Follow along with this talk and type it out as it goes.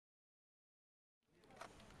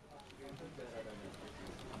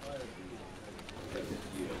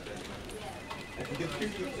Gabe,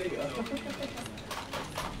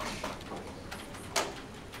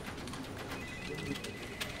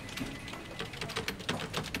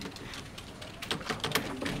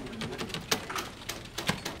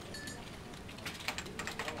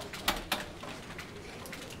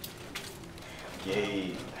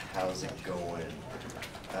 how's it going?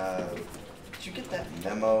 Did you get that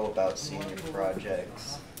memo about senior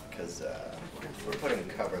projects? Because we're putting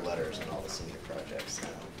cover letters on all the senior projects now.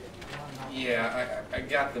 Yeah, I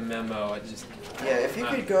got the memo. Yeah, if you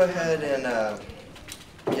could go ahead and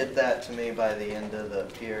get that to me by the end of the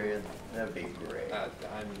period, that'd be great.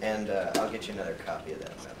 And I'll get you another copy of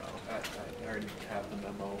that memo. I already have the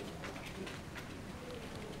memo.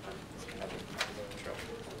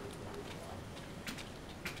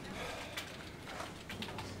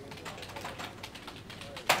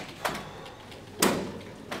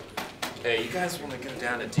 Hey, you guys want to go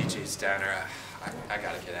down to DJ's Diner? I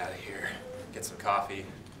gotta get out of here. Get some coffee.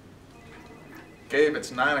 Gabe, it's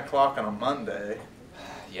 9 o'clock on a Monday.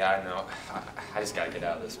 Yeah, I know. I just gotta get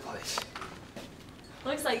out of this place.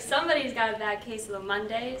 Looks like somebody's got a bad case of the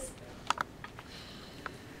Mondays.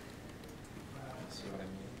 See what I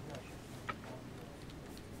mean?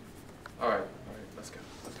 All right, let's go.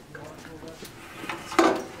 Come on.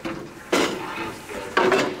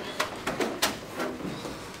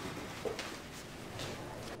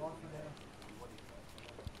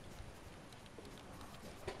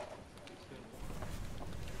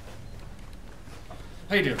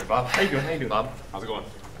 How you doing, Bob? How you doing, Bob? How's it going?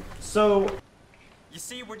 So, you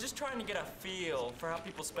see, we're just trying to get a feel for how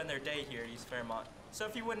people spend their day here at East Fairmont. So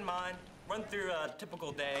if you wouldn't mind, run through a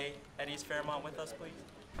typical day at East Fairmont with us, please.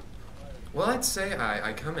 Well, I'd say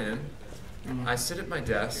I come in, I sit at my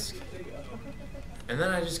desk, and then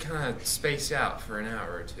I just kind of space out for an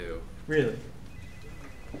hour or two. really?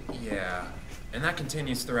 Yeah, and that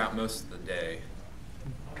continues throughout most of the day.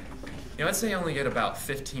 You know, I'd say I only get about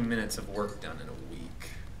 15 minutes of work done in a week.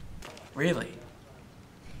 Really?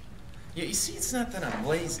 Yeah, you see, it's not that I'm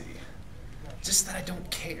lazy, just that I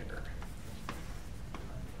don't care.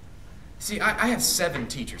 See, I have 7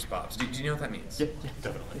 teachers, Bobs. Do you know what that means? Yeah,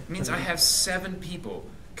 definitely. It means I have 7 people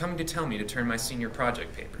coming to tell me to turn my senior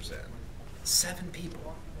project papers in. 7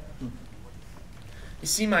 people. You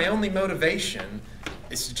see, my only motivation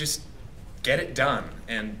is to just get it done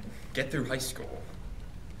and get through high school.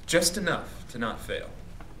 Just enough to not fail.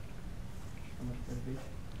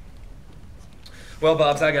 Well,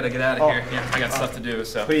 Bobs, I gotta get out of here. Yeah, I got stuff to do,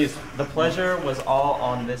 so. Please, the pleasure was all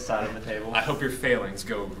on this side of the table. I hope your failings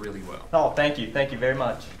go really well. Oh, thank you very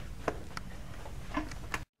much.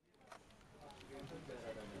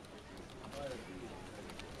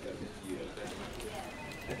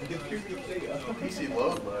 PC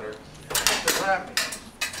load letter. What does that mean?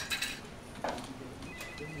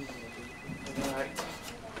 All right.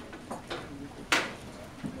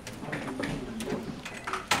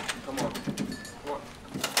 Come on.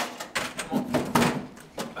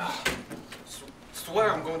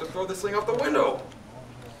 Swear I'm going to throw this thing out the window.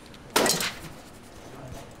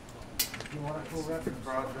 You want a full record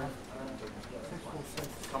project?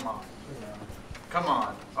 Come on. Come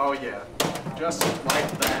on. Oh yeah. Just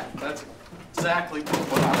like that. That's exactly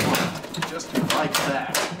what I want. Just like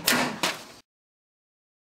that.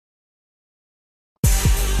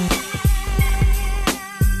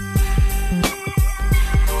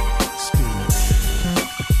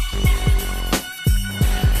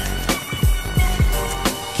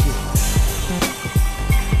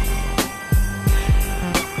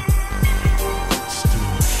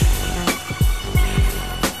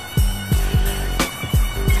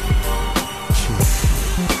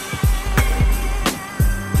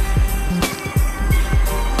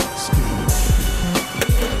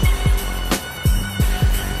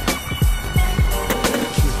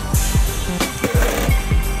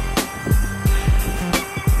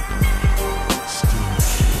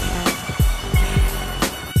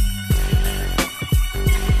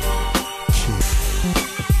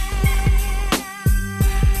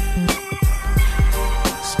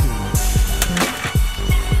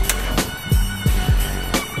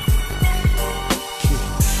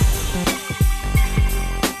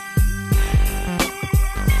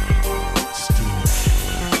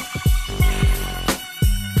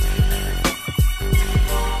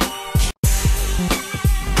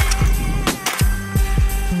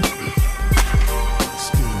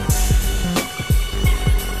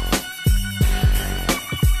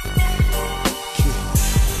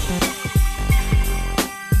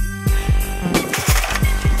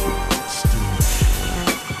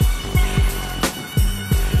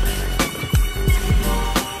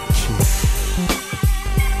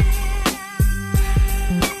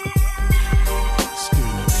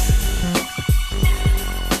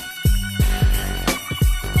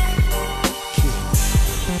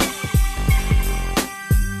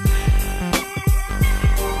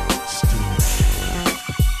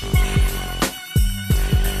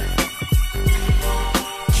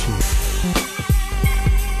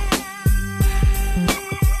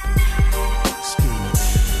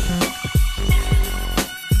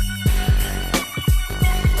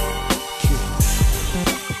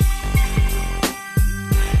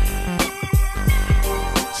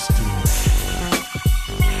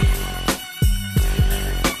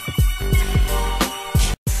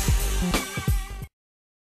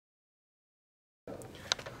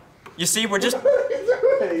 You see, we're just...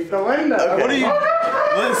 The window. Okay. What are you...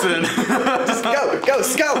 Listen. Just go,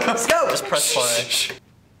 scout. Just press play.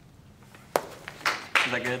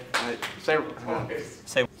 Is that good? Wait, say...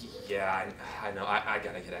 Say... Yeah, I know. I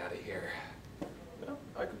gotta get out of here.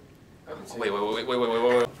 I can see. Wait.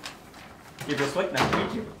 You're just waiting now.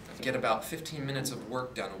 Get about 15 minutes of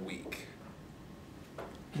work done a week.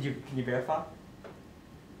 Can you verify?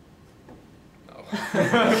 No.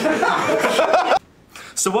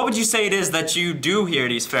 So what would you say it is that you do here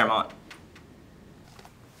at East Fairmont?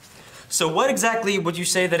 So what exactly would you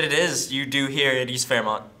say that it is you do here at East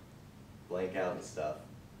Fairmont? Blank out and stuff.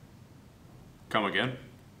 Come again?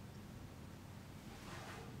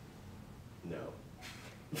 No.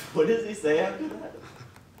 What does he say after that?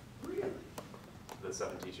 The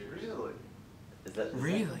 7 teachers. Really? Is that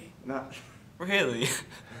Really? No. Really?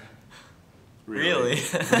 Really?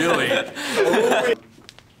 Really?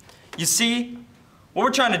 You see, what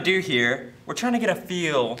we're trying to do here, we're trying to get a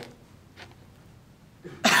feel.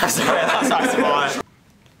 I'm sorry. I'm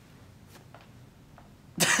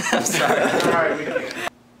sorry. Alright, we can't.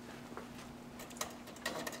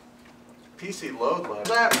 PC load level.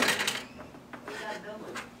 That.